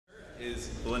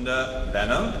Belinda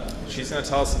Vennam. She's going to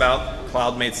tell us about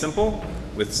Cloud Made Simple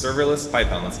with Serverless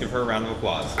Python. Let's give her a round of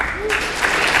applause.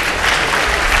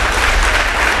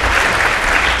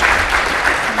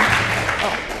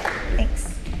 Oh,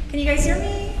 thanks. Can you guys hear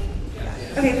me?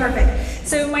 Okay, perfect.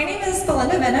 So my name is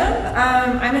Belinda Vennam.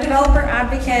 I'm a developer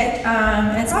advocate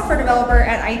and software developer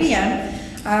at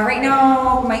IBM. Right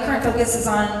now, my current focus is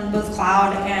on both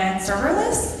cloud and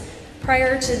serverless.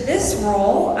 Prior to this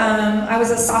role, I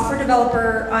was a software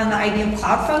developer on the IBM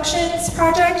Cloud Functions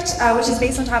project, which is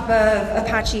based on top of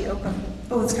Apache Open.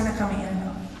 Oh, it's kind of coming in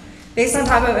now. Based on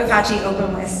top of Apache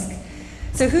OpenWhisk.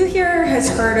 So who here has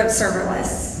heard of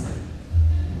serverless?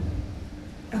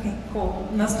 Okay, cool.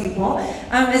 Most people.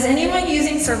 Is anyone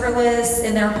using serverless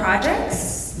in their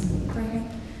projects?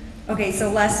 Okay,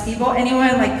 so less people.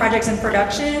 Anyone like projects in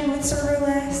production with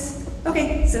serverless?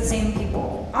 Okay, so same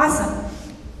people. Awesome.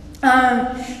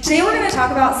 Today we're going to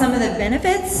talk about some of the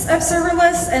benefits of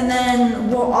serverless, and then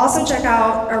we'll also check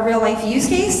out a real-life use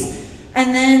case,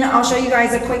 and then I'll show you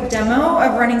guys a quick demo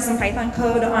of running some Python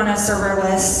code on a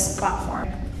serverless platform.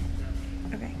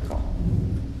 Okay, cool.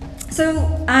 So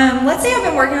let's say I've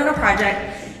been working on a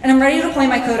project, and I'm ready to deploy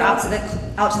my code out to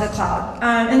the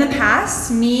cloud. In the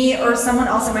past, me or someone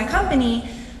else in my company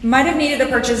might have needed to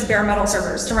purchase bare metal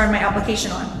servers to run my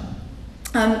application on.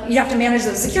 You have to manage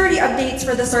those security updates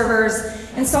for the servers,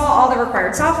 install all the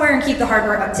required software, and keep the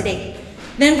hardware up to date.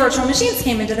 Then virtual machines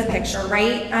came into the picture,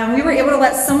 right? We were able to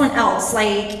let someone else,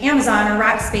 like Amazon or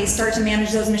Rackspace, start to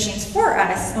manage those machines for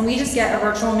us, and we just get a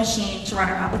virtual machine to run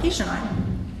our application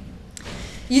on.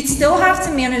 You'd still have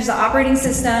to manage the operating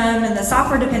system and the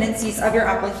software dependencies of your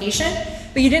application,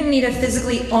 but you didn't need to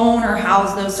physically own or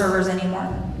house those servers anymore.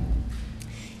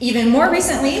 Even more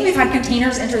recently, we've had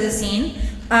containers enter the scene,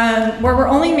 where we're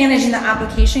only managing the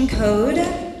application code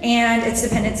and its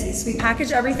dependencies. We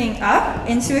package everything up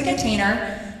into a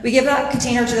container. We give that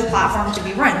container to the platform to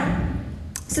be run.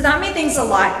 So that made things a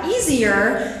lot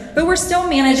easier, but we're still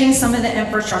managing some of the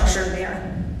infrastructure there.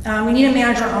 We need to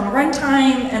manage our own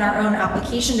runtime and our own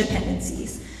application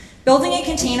dependencies. Building a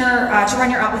container to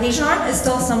run your application on is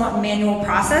still a somewhat manual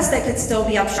process that could still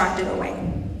be abstracted away.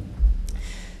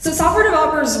 So software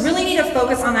developers really need to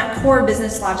focus on that core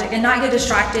business logic and not get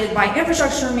distracted by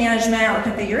infrastructure management or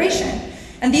configuration.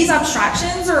 And these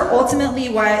abstractions are ultimately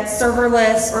what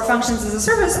serverless or functions as a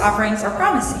service offerings are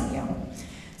promising you.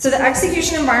 So the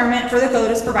execution environment for the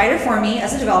code is provided for me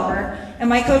as a developer, and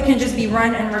my code can just be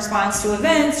run in response to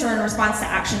events or in response to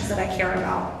actions that I care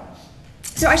about.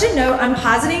 So I should note, I'm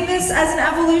positing this as an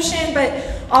evolution, but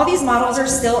all these models are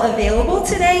still available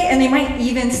today, and they might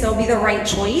even still be the right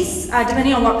choice,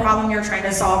 depending on what problem you're trying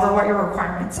to solve or what your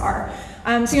requirements are.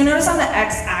 So you'll notice on the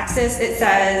x-axis, it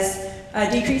says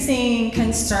decreasing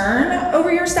concern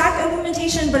over your stack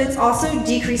implementation, but it's also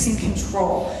decreasing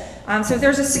control. So if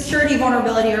there's a security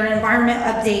vulnerability or an environment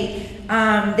update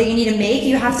that you need to make,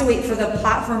 you have to wait for the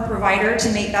platform provider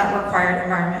to make that required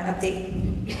environment update.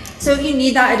 So if you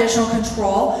need that additional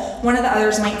control, one of the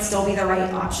others might still be the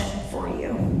right option for you.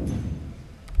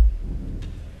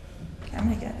 Okay, I'm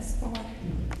gonna get this forward.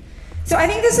 So I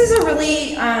think this is a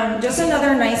really, just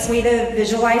another nice way to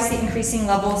visualize the increasing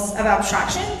levels of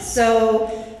abstraction.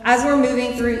 So as we're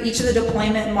moving through each of the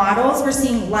deployment models, we're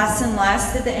seeing less and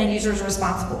less that the end user is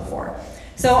responsible for.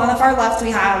 So on the far left, we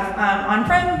have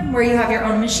on-prem, where you have your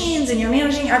own machines and you're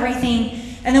managing everything.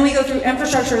 And then we go through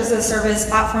infrastructure as a service,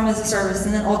 platform as a service,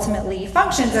 and then ultimately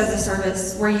functions as a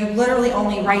service, where you literally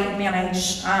only write,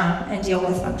 manage, and deal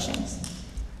with functions.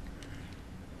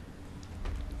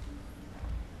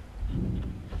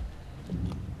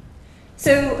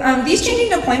 So these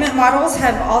changing deployment models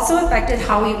have also affected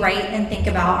how we write and think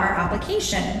about our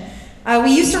application.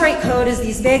 We used to write code as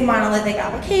these big monolithic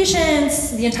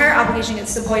applications. The entire application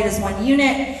gets deployed as one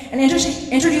unit, and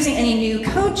introducing any new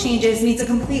code changes means a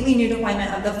completely new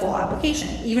deployment of the full application,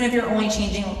 even if you're only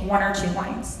changing one or two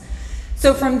lines.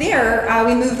 So from there,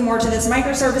 we moved more to this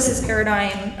microservices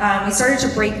paradigm. We started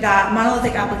to break that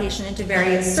monolithic application into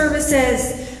various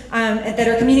services that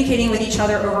are communicating with each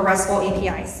other over RESTful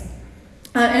APIs.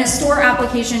 In a store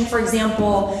application, for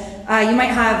example, you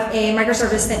might have a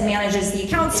microservice that manages the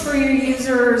accounts for your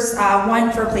users,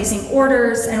 one for placing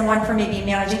orders, and one for maybe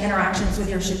managing interactions with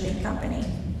your shipping company.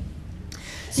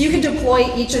 So you can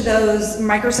deploy each of those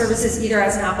microservices either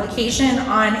as an application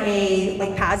on a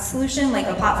PaaS solution, like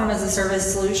a platform as a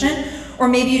service solution, or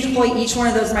maybe you deploy each one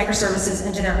of those microservices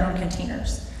into their own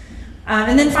containers.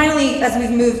 And then finally, as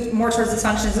we've moved more towards this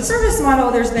function as a service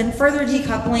model, there's been further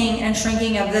decoupling and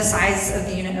shrinking of the size of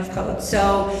the unit of code.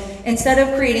 So instead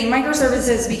of creating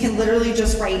microservices, we can literally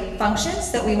just write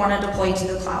functions that we want to deploy to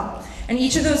the cloud. And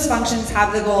each of those functions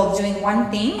have the goal of doing one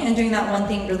thing and doing that one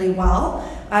thing really well,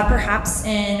 perhaps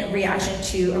in reaction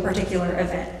to a particular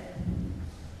event.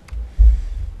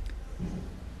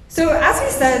 So as we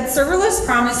said, serverless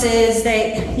promises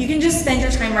that you can just spend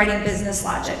your time writing business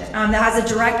logic that has a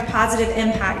direct positive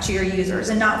impact to your users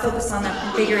and not focus on that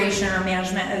configuration or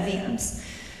management of VMs.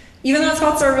 Even though it's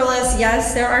called serverless,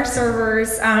 yes, there are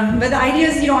servers, but the idea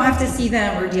is you don't have to see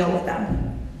them or deal with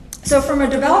them. So from a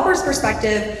developer's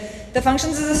perspective, the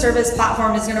functions as a service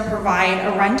platform is going to provide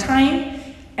a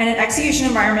runtime and an execution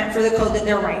environment for the code that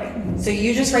they're writing. So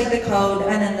you just write the code,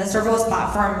 and then the serverless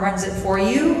platform runs it for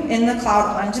you in the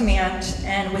cloud on demand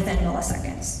and within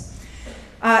milliseconds.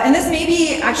 And this may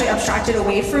be actually abstracted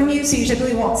away from you, so you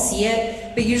typically won't see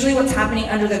it, but usually what's happening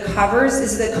under the covers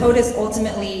is the code is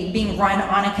ultimately being run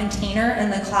on a container in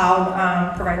the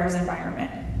cloud provider's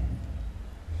environment.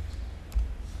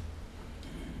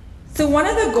 So one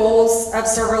of the goals of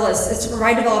serverless is to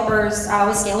provide developers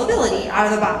with scalability out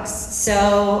of the box.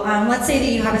 So let's say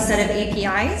that you have a set of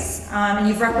APIs, and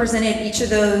you've represented each of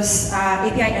those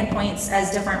API endpoints as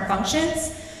different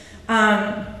functions.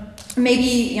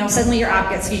 Maybe suddenly your app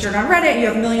gets featured on Reddit, you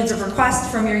have millions of requests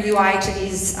from your UI to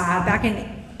these backend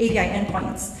API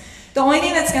endpoints. The only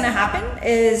thing that's going to happen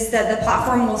is that the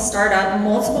platform will start up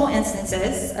multiple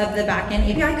instances of the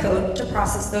backend API code to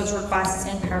process those requests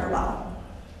in parallel.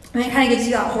 And it kind of gives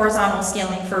you that horizontal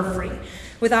scaling for free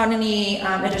without any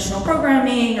additional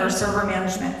programming or server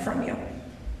management from you.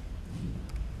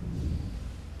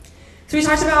 So we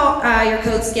talked about your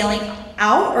code scaling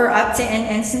out or up to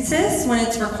n instances when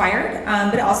it's required,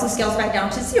 but it also scales back down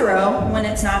to 0 when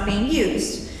it's not being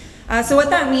used. So what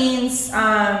that means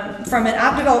from an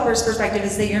app developer's perspective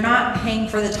is that you're not paying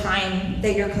for the time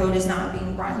that your code is not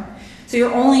being run. So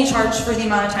you're only charged for the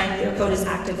amount of time that your code is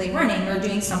actively running or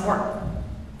doing some work.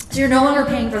 So you're no longer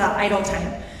paying for that idle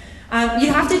time. You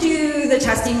have to do the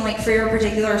testing for your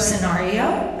particular scenario,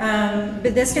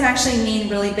 but this can actually mean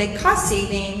really big cost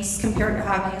savings compared to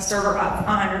having a server up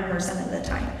 100% of the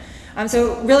time.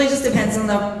 So it really just depends on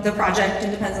the project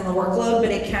and depends on the workload,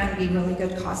 but it can be really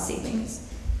good cost savings.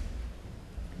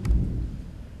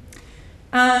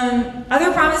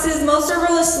 Other promises, most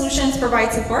serverless solutions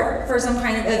provide support for some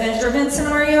kind of event-driven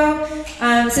scenario.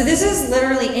 So this is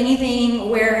literally anything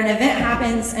where an event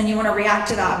happens and you want to react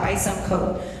to that by some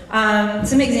code.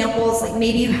 Some examples,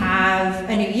 maybe you have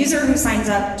a new user who signs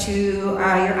up to your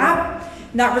app.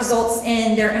 That results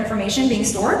in their information being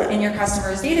stored in your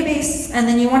customer's database, and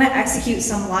then you want to execute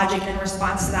some logic in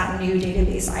response to that new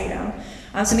database item.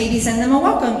 So maybe send them a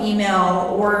welcome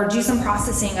email or do some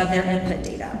processing of their input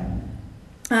data.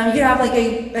 You could have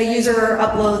a user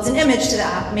uploads an image to the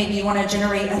app. Maybe you want to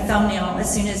generate a thumbnail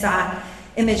as soon as that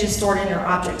image is stored in your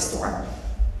object store.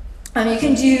 You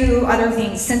can do other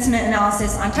things, sentiment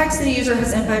analysis on text that a user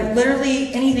has input,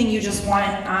 literally anything you just want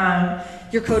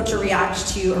your code to react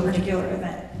to a particular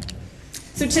event.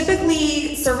 So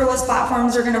typically, serverless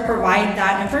platforms are going to provide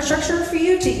that infrastructure for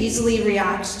you to easily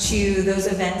react to those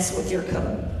events with your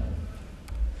code.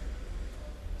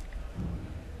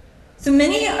 So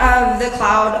many of the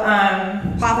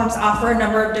cloud platforms offer a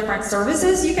number of different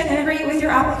services you can integrate with your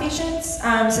applications.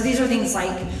 So these are things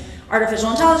like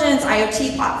artificial intelligence,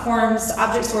 IoT platforms,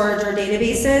 object storage, or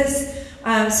databases.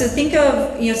 So think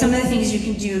of some of the things you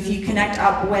can do if you connect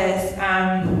up with,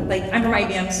 I'm from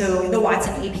IBM, so the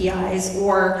Watson APIs,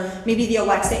 or maybe the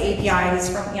Alexa APIs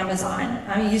from Amazon,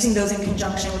 using those in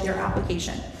conjunction with your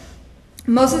application.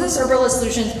 Most of the serverless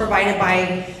solutions provided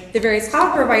by the various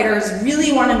cloud providers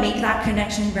really want to make that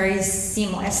connection very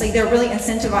seamless. They're really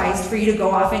incentivized for you to go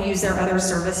off and use their other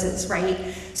services, right?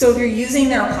 So if you're using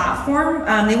their platform,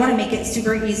 they want to make it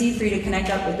super easy for you to connect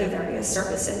up with the various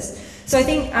services. So I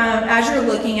think as you're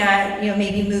looking at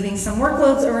maybe moving some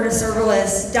workloads over to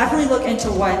serverless, definitely look into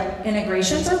what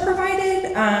integrations are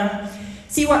provided.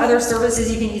 See what other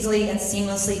services you can easily and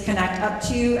seamlessly connect up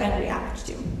to and react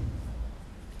to.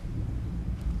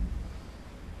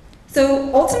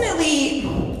 So ultimately,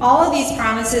 all of these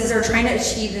promises are trying to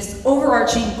achieve this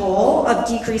overarching goal of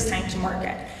decreased time to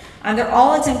market. They're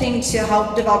all attempting to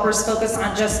help developers focus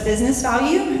on just business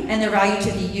value and their value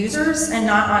to the users and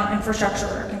not on infrastructure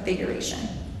or configuration.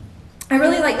 I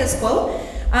really like this quote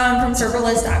from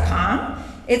serverless.com.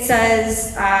 It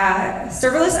says,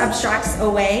 serverless abstracts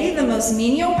away the most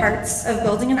menial parts of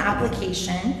building an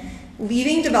application,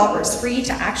 leaving developers free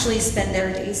to actually spend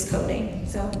their days coding.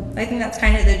 So I think that's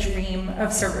kind of the dream of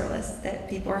serverless that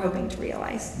people are hoping to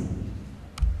realize.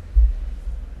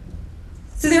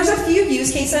 So there's a few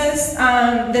use cases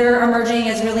that are emerging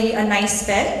as really a nice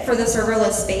fit for the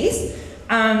serverless space.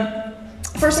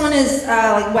 First one is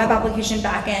like web application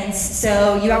backends.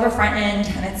 So you have a front end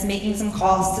and it's making some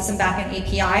calls to some backend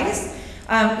APIs.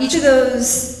 Each of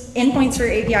those endpoints for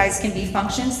your APIs can be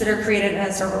functions that are created in a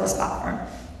serverless platform.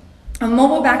 A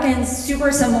mobile backend is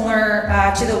super similar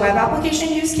to the web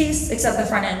application use case, except the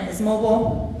front end is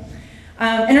mobile.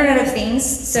 Internet of Things,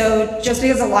 so just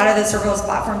because a lot of the serverless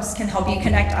platforms can help you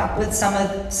connect up with some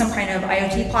kind of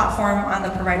IoT platform on the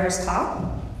provider's cloud.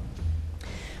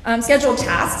 Scheduled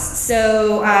tasks,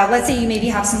 so let's say you maybe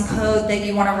have some code that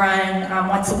you want to run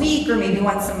once a week or maybe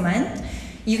once a month.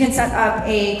 You can set up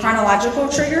a chronological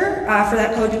trigger for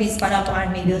that code to be spun up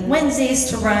on maybe like Wednesdays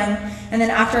to run, and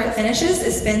then after it finishes,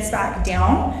 it spins back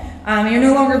down. You're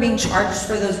no longer being charged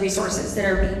for those resources that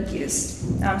are being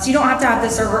used. So you don't have to have the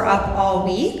server up all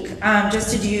week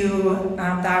just to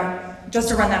run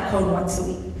that code once a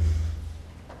week.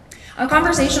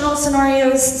 Conversational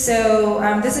scenarios, so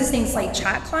this is things like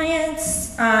chat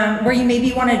clients, where you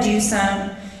maybe want to do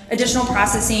some additional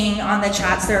processing on the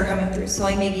chats that are coming through. So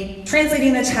like maybe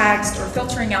translating the text or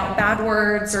filtering out bad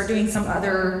words or doing some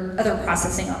other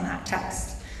processing on that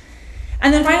text.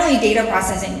 And then finally, data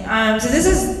processing. So this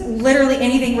is literally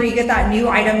anything where you get that new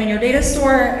item in your data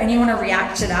store and you want to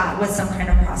react to that with some kind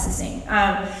of processing.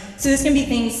 So this can be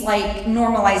things like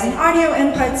normalizing audio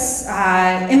inputs,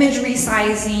 image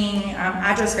resizing,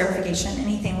 address verification,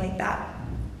 anything like that.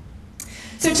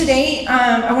 So today,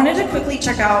 I wanted to quickly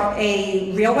check out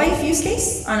a real-life use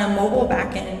case on a mobile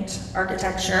backend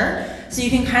architecture, so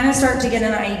you can kind of start to get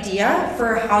an idea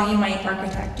for how you might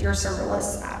architect your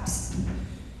serverless apps.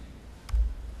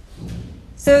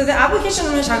 So the application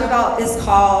I'm going to talk about is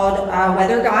called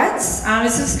Weather Gods.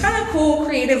 It's this kind of cool,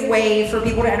 creative way for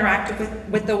people to interact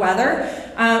with the weather.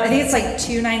 I think it's like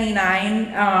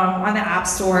 $2.99 on the App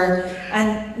Store,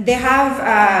 and they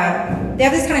have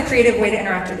this kind of creative way to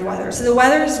interact with the weather. So the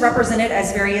weather is represented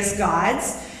as various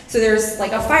gods. So there's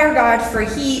like a fire god for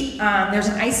heat, there's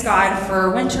an ice god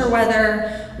for winter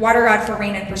weather, water god for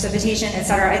rain and precipitation,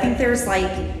 etc. I think there's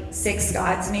like 6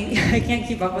 gods, maybe. I can't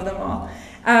keep up with them all.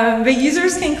 But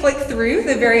users can click through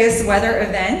the various weather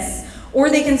events,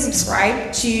 or they can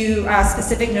subscribe to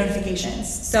specific notifications.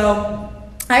 So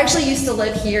I actually used to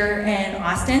live here in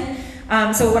Austin.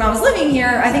 So when I was living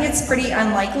here, I think it's pretty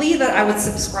unlikely that I would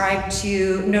subscribe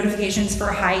to notifications for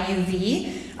high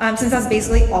UV, since that's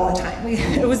basically all the time.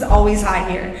 It was always high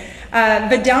here.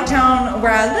 But downtown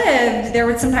where I lived, there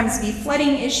would sometimes be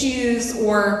flooding issues,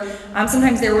 or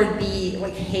sometimes there would be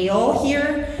like hail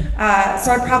here.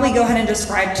 So I'd probably go ahead and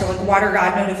subscribe to like water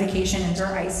god notifications or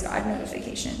ice god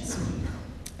notifications. So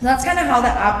that's kind of how the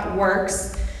app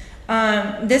works.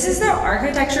 This is the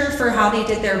architecture for how they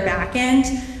did their backend.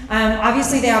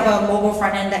 Obviously they have a mobile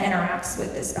front end that interacts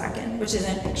with this backend, which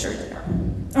isn't pictured there.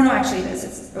 Oh no, actually it is,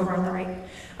 it's over on the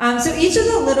right. So each of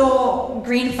the little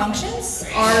green functions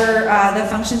are the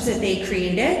functions that they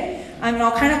created. And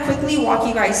I'll kind of quickly walk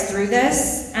you guys through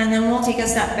this, and then we'll take a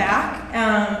step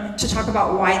back to talk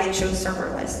about why they chose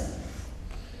serverless.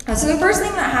 So the first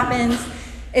thing that happens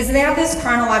is they have this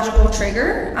chronological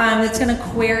trigger that's going to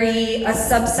query a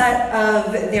subset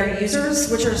of their users,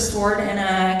 which are stored in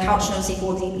a Couch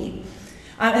NoSQL DB.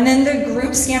 And then the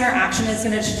group scanner action is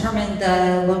going to determine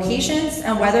the locations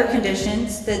and weather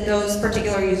conditions that those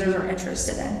particular users are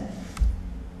interested in.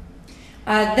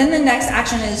 Then the next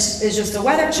action is just a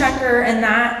weather checker, and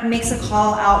that makes a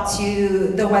call out to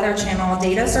the Weather Channel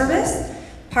data service,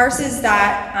 parses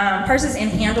and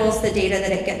handles the data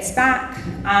that it gets back,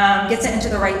 gets it into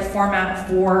the right format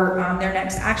for their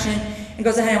next action, and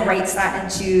goes ahead and writes that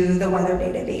into the weather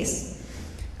database.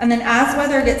 And then as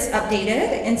weather gets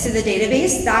updated into the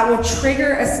database, that will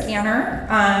trigger a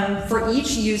scanner for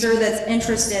each user that's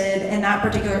interested in that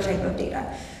particular type of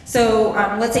data. So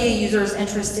let's say a user is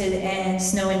interested in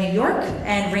snow in New York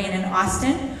and rain in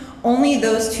Austin. Only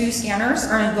those 2 scanners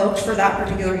are invoked for that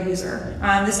particular user.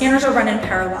 The scanners are run in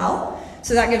parallel,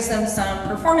 so that gives them some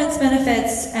performance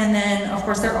benefits, and then of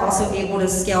course they're also able to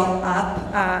scale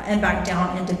up and back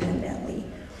down independently.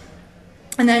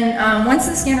 And then once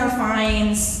the scanner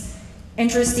finds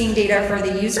interesting data for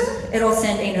the user, it'll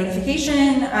send a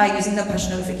notification using the push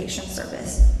notification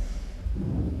service.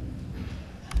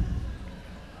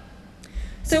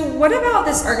 So what about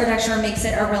this architecture makes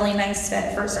it a really nice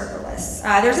fit for serverless?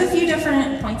 There's a few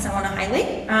different points I want to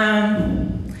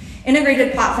highlight.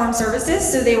 Integrated platform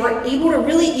services, so they were able to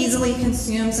really easily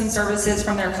consume some services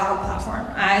from their cloud platform.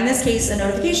 In this case, a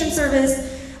notification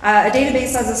service, a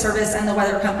database as a service, and the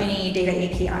weather company data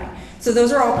API. So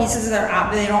those are all pieces of their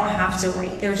app that they don't have to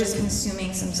write. They're just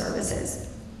consuming some services.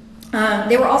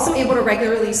 They were also able to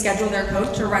regularly schedule their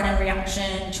code to run in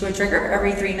reaction to a trigger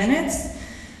every 3 minutes.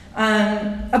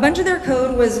 A bunch of their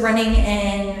code was running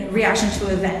in reaction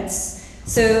to events.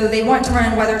 So they want to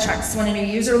run weather checks when a new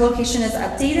user location is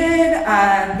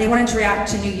updated. They wanted to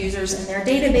react to new users in their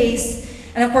database.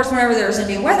 And of course, whenever there's a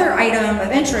new weather item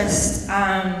of interest,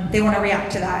 they want to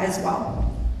react to that as well.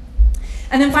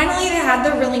 And then finally, they had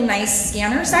the really nice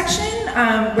scanner section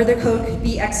where the code could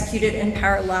be executed in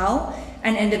parallel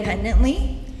and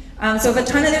independently. So if a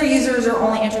ton of their users are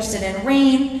only interested in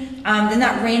rain, then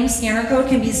that rain scanner code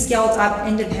can be scaled up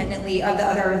independently of the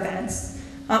other events.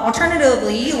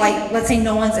 Alternatively, like let's say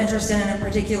no one's interested in a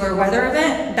particular weather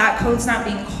event, that code's not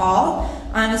being called,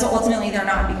 and so ultimately they're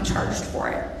not being charged for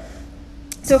it.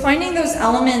 So finding those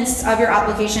elements of your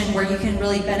application where you can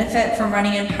really benefit from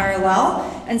running in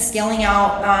parallel and scaling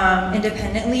out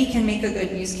independently can make a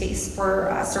good use case for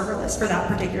serverless for that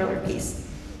particular piece.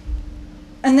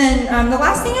 And then the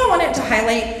last thing I wanted to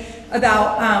highlight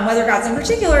about Weather Gods in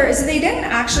particular is that they didn't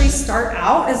actually start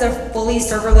out as a fully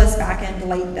serverless backend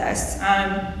like this.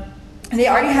 They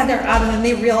already had their app and then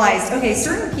they realized, okay,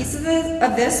 certain pieces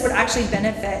of this would actually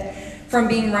benefit from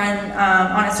being run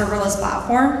on a serverless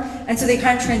platform. And so they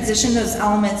kind of transitioned those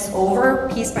elements over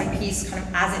piece by piece, kind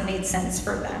of as it made sense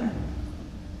for them.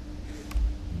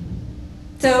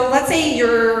 So let's say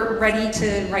you're ready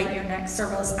to write your next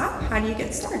serverless app. How do you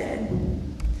get started?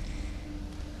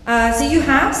 So you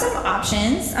have some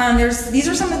options. These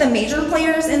are some of the major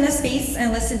players in this space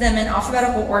and listed them in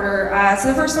alphabetical order. So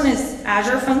the first one is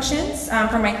Azure Functions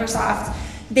from Microsoft.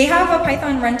 They have a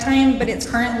Python runtime, but it's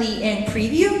currently in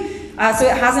preview. So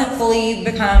it hasn't fully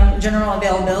become general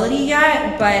availability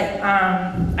yet, but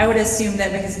I would assume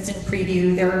that because it's in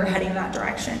preview, they're heading that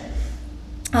direction.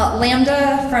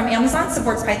 Lambda from Amazon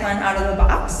supports Python out of the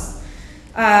box.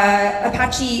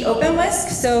 Apache OpenWhisk,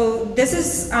 so this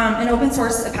is an open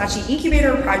source Apache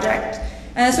incubator project,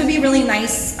 and this would be really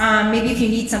nice maybe if you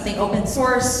need something open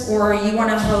source or you want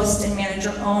to host and manage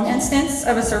your own instance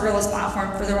of a serverless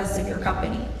platform for the rest of your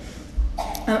company.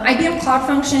 IBM Cloud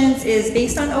Functions is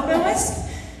based on OpenWhisk,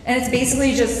 and it's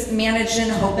basically just managed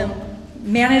and hosted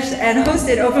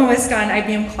OpenWhisk on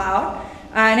IBM Cloud.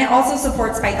 And it also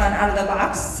supports Python out of the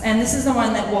box, and this is the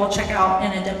one that we'll check out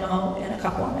in a demo in a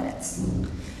couple of minutes.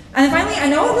 And then finally, I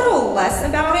know a little less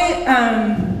about it,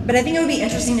 but I think it would be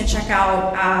interesting to check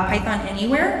out Python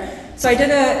Anywhere. So I did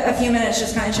a few minutes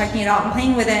just kind of checking it out and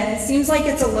playing with it, and it seems like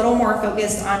it's a little more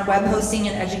focused on web hosting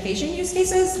and education use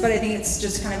cases, but I think it's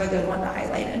just kind of a good one to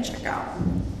highlight and check out.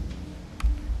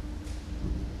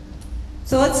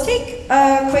 So let's take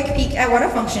a quick peek at what a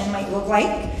function might look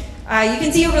like. You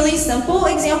can see a really simple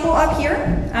example up here.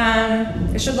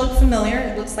 It should look familiar.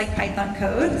 It looks like Python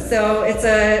code. So it's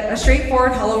a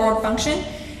straightforward hello world function,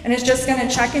 and it's just going to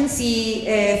check and see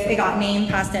if it got name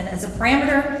passed in as a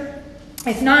parameter.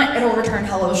 If not, it'll return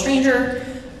hello stranger.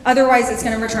 Otherwise, it's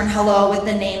going to return hello with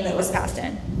the name that was passed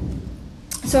in.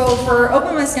 So for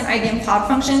OpenWhisk and IBM Cloud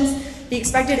Functions, the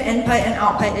expected input and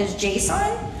output is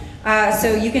JSON.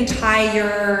 So you can tie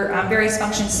your various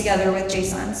functions together with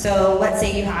JSON. So let's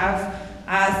say you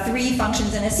have 3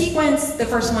 functions in a sequence. The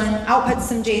first one outputs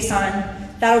some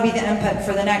JSON. That'll be the input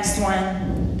for the next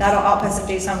one. That'll output some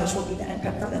JSON, which will be the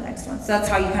input for the next one. So that's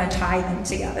how you kind of tie them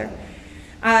together.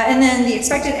 And then the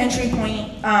expected entry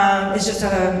point is just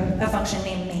a function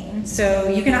named main. So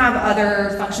you can have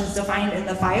other functions defined in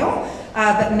the file,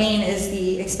 but main is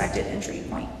the expected entry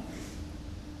point.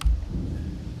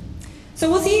 So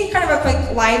we'll see kind of a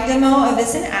quick live demo of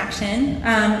this in action.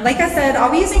 Like I said,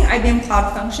 I'll be using IBM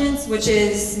Cloud Functions, which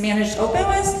is managed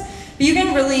OpenWhisk, but you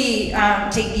can really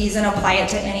take these and apply it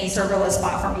to any serverless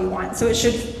platform you want. So it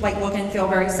should look and feel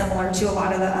very similar to a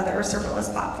lot of the other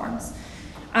serverless platforms.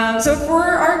 So for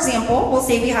our example, we'll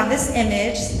say we have this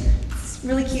image, this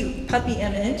really cute puppy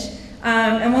image,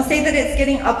 and we'll say that it's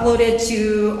getting uploaded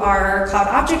to our cloud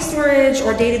object storage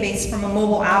or database from a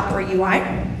mobile app or UI.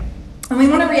 And we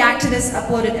want to react to this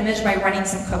uploaded image by running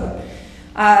some code.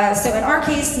 So in our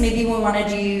case, maybe we want to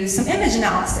do some image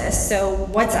analysis. So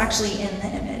what's actually in the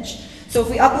image? So if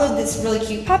we upload this really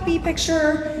cute puppy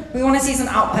picture, we want to see some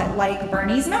output like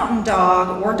Bernie's mountain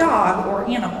dog or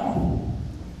animal.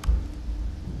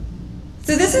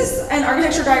 So this is an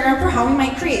architecture diagram for how we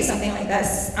might create something like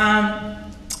this.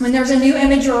 When there's a new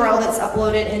image URL that's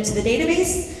uploaded into the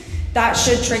database, that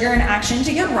should trigger an action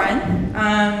to get run.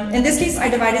 In this case, I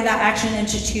divided that action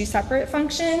into 2 separate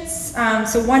functions.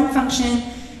 So one function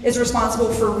is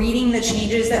responsible for reading the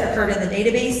changes that occurred in the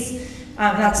database.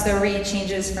 That's the read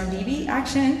changes from DB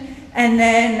action. And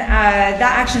then that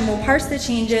action will parse the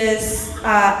changes,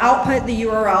 output the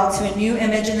URL to a new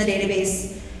image in the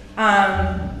database,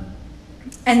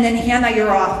 and then hand that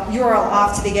URL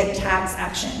off to the get tags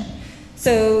action.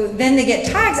 So then the get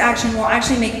tags action will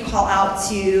actually make a call out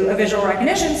to a visual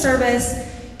recognition service,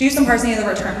 do some parsing of the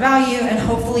return value, and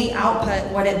hopefully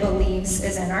output what it believes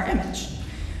is in our image.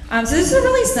 So this is a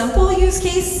really simple use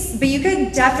case, but you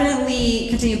could definitely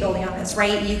continue building on this,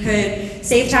 right? You could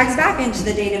save tags back into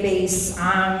the database.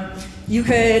 You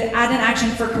could add an action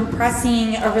for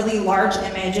compressing a really large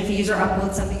image if a user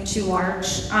uploads something too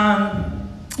large.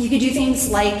 You could do things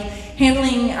like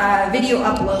handling video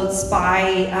uploads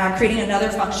by creating another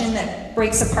function that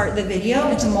breaks apart the video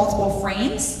into multiple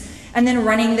frames, and then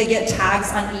running the get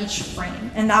tags on each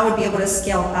frame. And that would be able to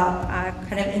scale up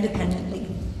kind of independently.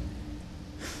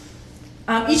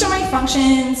 Each of my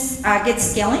functions gets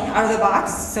scaling out of the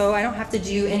box, so I don't have to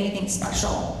do anything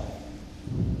special.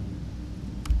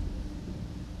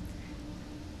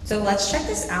 So let's check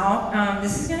this out.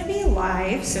 This is going to be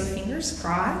live, so fingers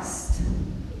crossed.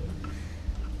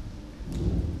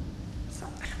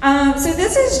 So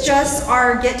this is just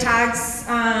our get tags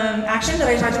action that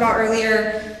I talked about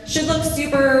earlier. Should look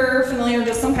super familiar,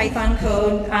 just some Python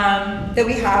code that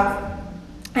we have.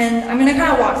 And I'm gonna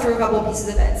kind of walk through a couple of pieces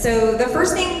of it. So the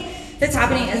first thing that's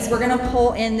happening is we're gonna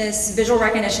pull in this visual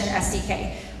recognition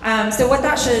SDK. So what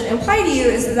that should imply to you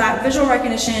is that visual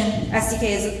recognition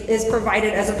SDK is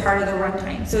provided as a part of the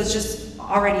runtime. So it's just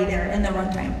already there in the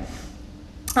runtime.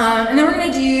 And then we're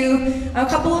going to do a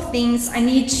couple of things. I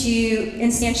need to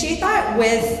instantiate that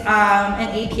with an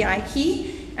API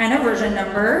key and a version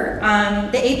number.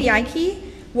 The API key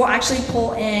will actually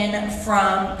pull in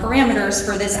from parameters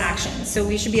for this action. So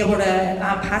we should be able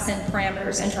to pass in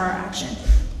parameters into our action.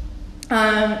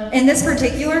 In this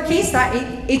particular case, that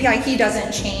API key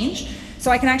doesn't change. So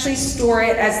I can actually store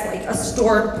it as like a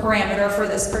stored parameter for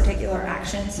this particular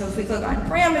action. So if we click on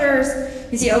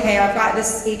parameters, you see, okay, I've got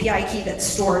this API key that's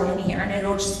stored in here, and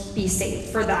it'll just be saved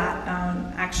for that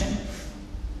action.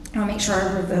 I'll make sure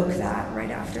I revoke that right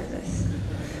after this.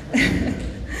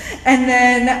 And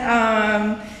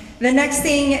then the next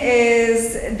thing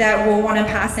is that we'll want to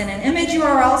pass in an image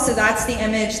URL. So that's the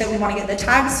image that we want to get the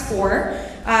tags for.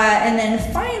 And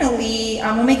then finally,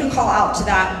 we'll make a call out to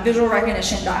that visual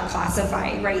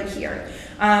recognition.classify right here.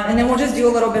 And then we'll just do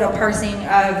a little bit of parsing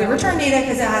of the return data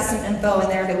because it has some info in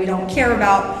there that we don't care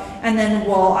about. And then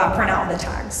we'll print out the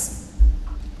tags.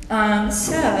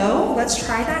 So let's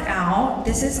try that out.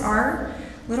 This is our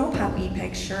little puppy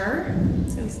picture.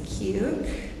 So it's cute.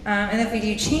 And if we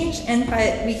do change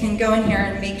input, we can go in here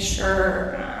and make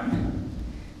sure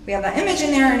we have that image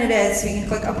in there, and it is, so we can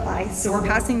click apply. So we're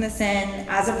passing this in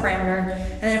as a parameter,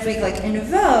 and then if we click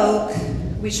invoke,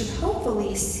 we should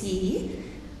hopefully see,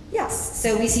 yes,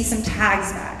 so we see some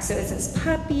tags back. So it says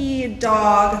puppy,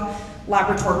 dog,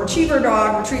 Labrador retriever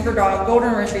dog,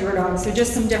 golden retriever dog, so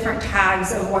just some different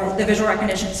tags of what the visual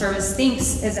recognition service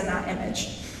thinks is in that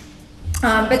image.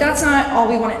 But that's not all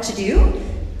we want it to do.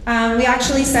 We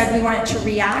actually said we want it to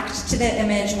react to the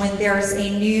image when there's a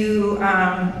new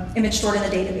image stored in the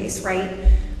database, right?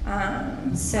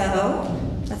 So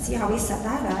let's see how we set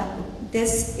that up.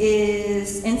 This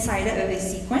is inside of a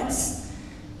sequence,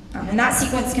 and that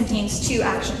sequence contains two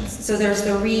actions. So there's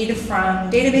the read from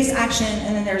database action,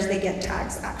 and then there's the get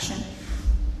tags action.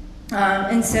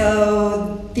 And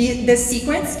so this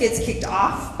sequence gets kicked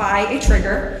off by a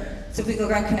trigger. So if we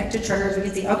click on connected triggers, we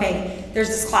can see, okay, there's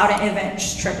this cloud event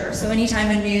trigger. So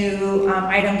anytime a new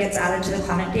item gets added to the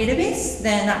cloud database,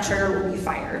 then that trigger will be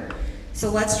fired. So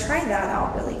let's try that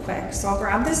out really quick. So I'll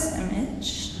grab this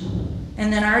image,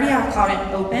 and then I already have cloud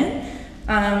open.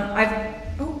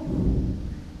 It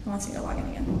wants me to log in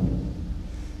again.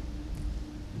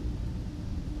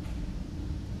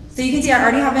 So you can see I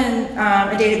already have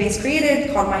a database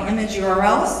created called my image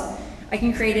URLs. I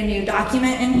can create a new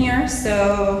document in here,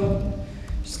 so I'm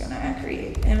just gonna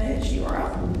create image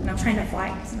URL, and I'm trying to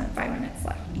fly because I'm at 5 minutes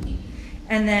left.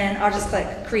 And then I'll just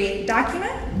click create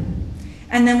document.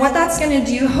 And then what that's gonna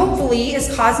do, hopefully, is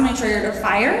cause my trigger to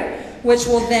fire, which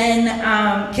will then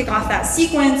kick off that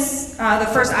sequence. The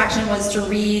first action was to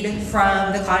read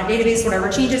from the cloud database, whatever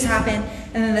changes happen,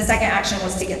 and then the second action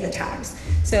was to get the tags.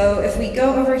 So if we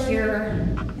go over here,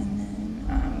 and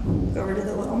then go over to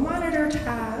the little monitor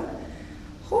tab,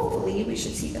 hopefully, we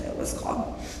should see that it was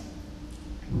called.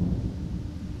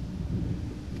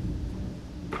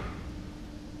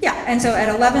 Yeah, and so at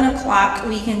 11 o'clock,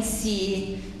 we can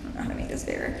see, I don't know how to make this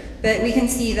bigger, but we can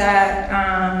see that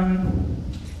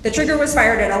the trigger was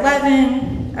fired at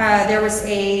 11, there was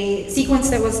a sequence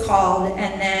that was called,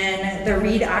 and then the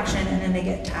read action, and then the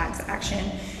get tags action.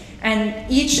 And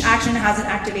each action has an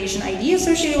activation ID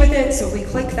associated with it, so if we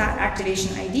click that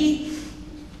activation ID,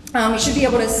 we should be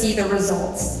able to see the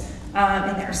results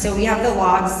in there. So we have the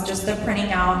logs, just the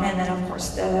printing out, and then of course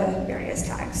the various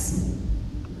tags.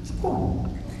 So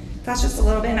cool. That's just a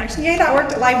little bit in action. Yay, that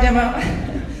worked, live demo.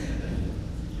 I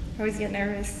always get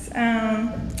nervous.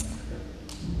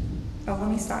 Oh, let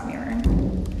me stop mirroring.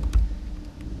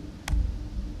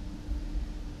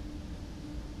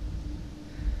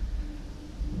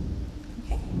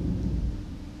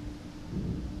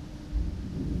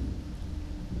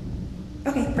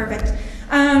 Okay, perfect.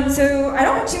 So I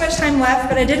don't have too much time left,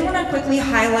 but I did want to quickly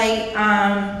highlight,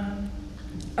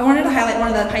 I wanted to highlight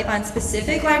one of the Python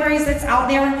specific libraries that's out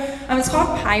there. It's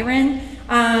called Pyron.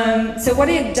 So what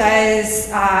it does,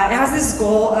 it has this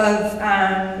goal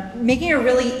of making a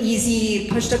really easy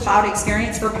push to cloud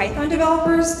experience for Python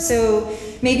developers. So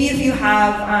maybe if you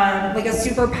have like a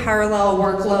super parallel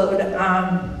workload,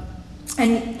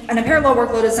 and a parallel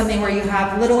workload is something where you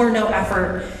have little or no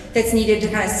effort that's needed to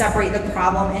kind of separate the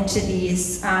problem into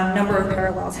these number of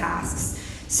parallel tasks.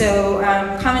 So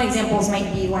common examples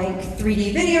might be like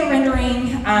 3D video rendering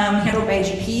handled by a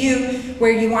GPU,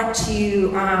 where you want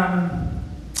to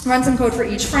run some code for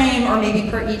each frame, or maybe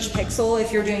per each pixel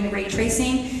if you're doing ray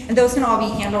tracing, and those can all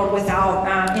be handled without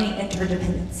any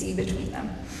interdependency between them.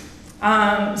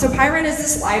 So Pyron is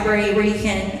this library where you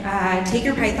can take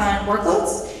your Python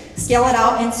workloads, scale it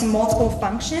out into multiple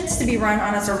functions to be run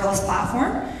on a serverless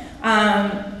platform.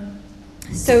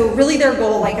 So really their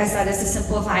goal, like I said, is to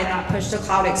simplify that push to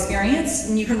cloud experience,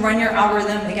 and you can run your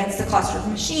algorithm against a cluster of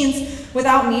machines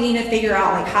without needing to figure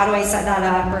out like how do I set that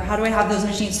up, or how do I have those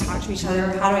machines talk to each other,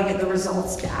 or how do I get the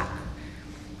results back.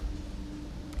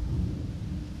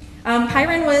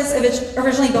 Pyron was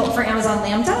originally built for Amazon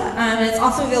Lambda, and it's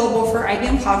also available for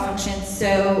IBM Cloud Functions,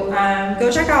 so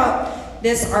go check out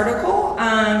this article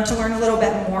to learn a little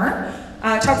bit more.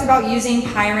 It talks about using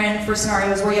Pyron for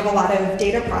scenarios where you have a lot of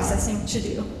data processing to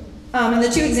do. And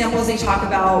the two examples they talk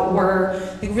about were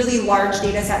like really large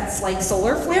data sets like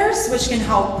solar flares, which can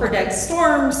help predict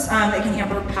storms that can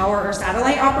hamper power or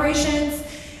satellite operations.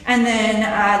 And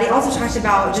then they also talked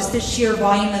about just the sheer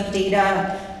volume of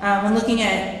data when looking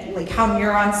at like how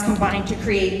neurons combine to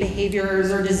create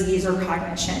behaviors or disease or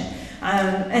cognition.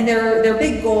 And their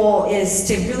big goal is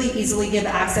to really easily give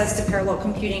access to parallel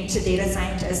computing to data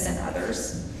scientists and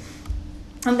others.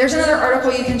 There's another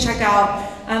article you can check out.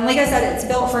 Like I said, it's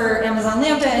built for Amazon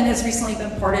Lambda and has recently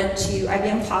been ported to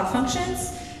IBM Cloud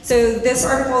Functions. So this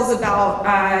article is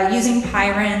about using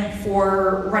Pyron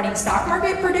for running stock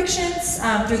market predictions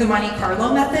through the Monte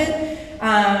Carlo method.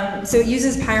 So it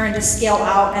uses Pyron to scale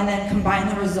out and then combine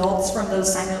the results from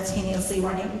those simultaneously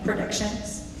running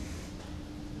predictions.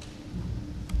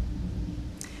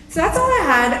 So that's all I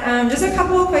had. Just a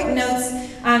couple of quick notes.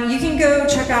 You can go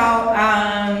check out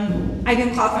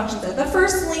IBM Cloud Functions at the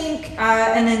first link,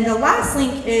 and then the last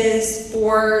link is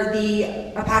for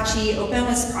the Apache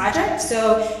OpenWhisk project.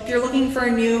 So if you're looking for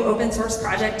a new open source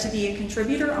project to be a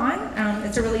contributor on,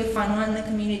 it's a really fun one. The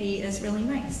community is really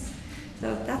nice.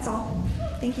 So that's all.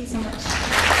 Thank you so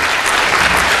much.